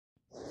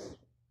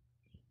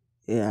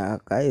Yeah,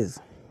 guys,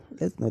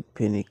 let's not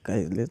panic,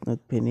 guys. Let's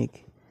not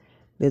panic.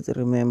 Let's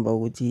remember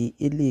ukuthi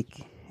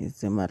league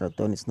is a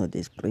marathon, it's not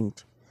a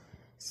sprint.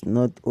 It's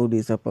not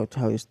always about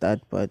how you start,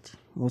 but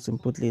most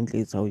importantly,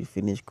 it's how you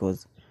finish.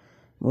 Because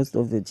most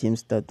of the teams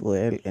start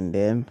well and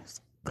then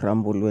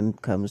crumble when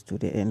it comes to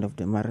the end of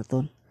the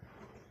marathon.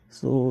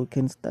 So you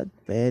can start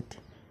bad,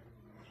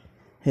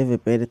 have a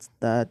bad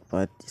start,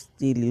 but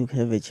still you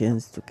have a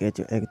chance to get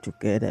your act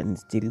together and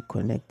still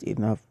connect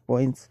enough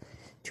points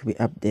to be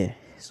up there.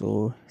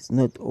 So it's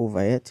not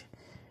over yet.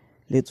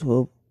 Let's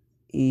hope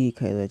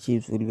Kaiser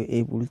Chiefs will be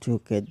able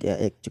to get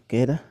their act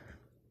together.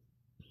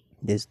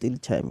 There's still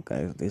time,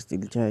 guys. There's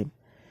still time.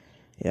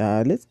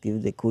 Yeah, let's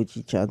give the coach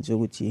a chance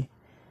ukuthi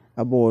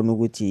abone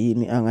ukuthi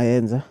yini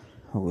angayenza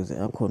ukuze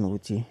akhona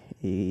ukuthi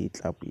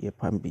i-club iye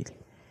phambili.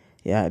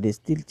 Yeah, there's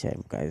still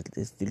time, guys.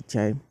 There's still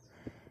time.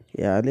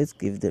 Yeah, let's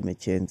give them a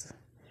chance.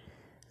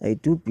 I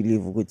do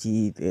believe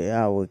ukuthi they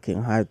are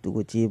working hard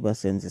ukuthi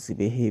basenze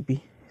sibe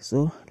happy.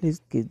 So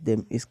let's give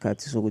them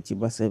isikhathi sokuthi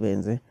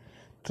basebenze,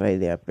 try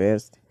their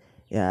best.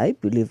 Yeah, I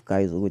believe,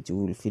 guys, ukuthi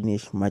will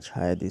finish much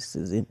higher this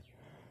season.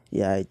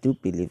 Yeah, I do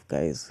believe,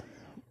 guys.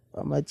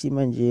 Ama-team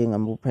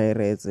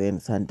njengama-Pirates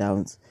and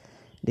Sundowns,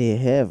 they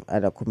have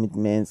other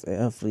commitments in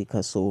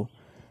Africa, so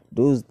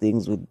those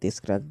things would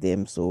distract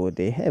them. So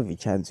they have a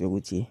chance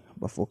yokuthi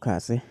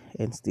bafocus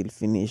and still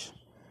finish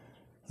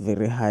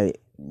very high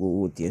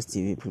with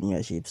DStv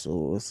Premiership.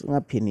 So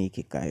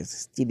singapanic, guys.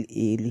 Still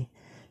early,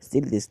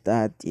 still the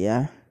start.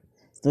 Yeah,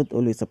 it's not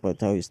always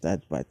about how you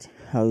start, but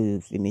how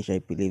you finish, I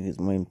believe, is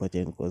more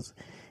important. Because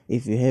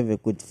if you have a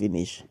good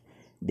finish,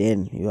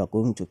 then you are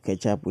going to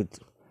catch up with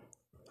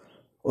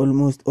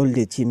almost all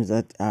the teams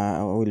that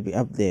will be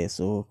up there.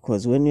 So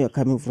because when you are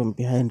coming from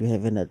behind, you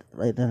have an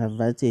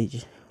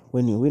advantage.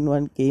 When you win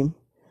one game,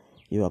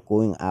 you are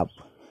going up,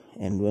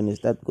 and when you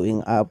start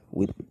going up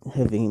with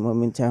having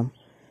momentum,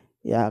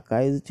 yeah,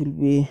 guys, it will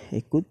be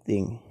a good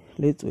thing.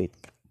 Let's wait.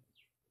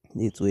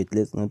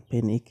 Let's not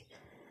panic.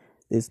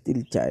 There's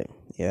still time.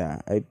 Yeah,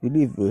 I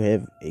believe we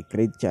have a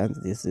great chance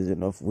this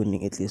season of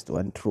winning at least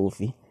one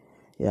trophy.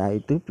 Yeah, I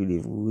do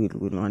believe we will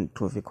win one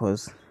trophy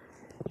because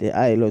there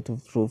are a lot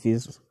of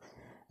trophies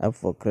up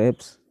for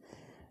grabs,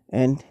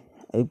 and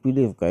I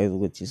believe, guys,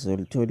 which is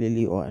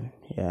totally on.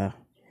 Yeah,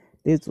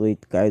 let's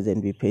wait, guys,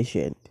 and be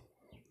patient.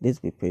 Let's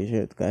be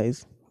patient,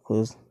 guys,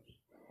 because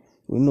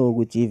we know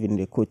which even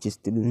the coach is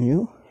still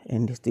new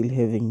and still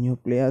having new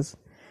players,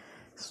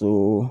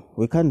 so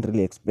we can't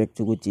really expect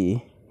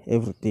to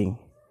everything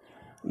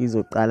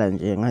izoqala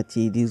nje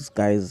ngathi these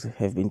guys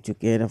have been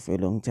together for a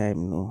long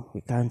time. No,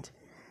 we can't.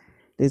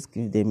 Let's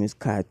give them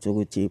isikhathi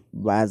ukuthi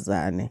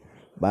bazane,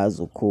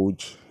 bazo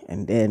coach,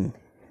 and then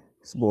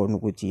sibone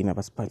ukuthi yini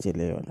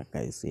abasiphathele yona,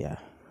 guys. Yeah.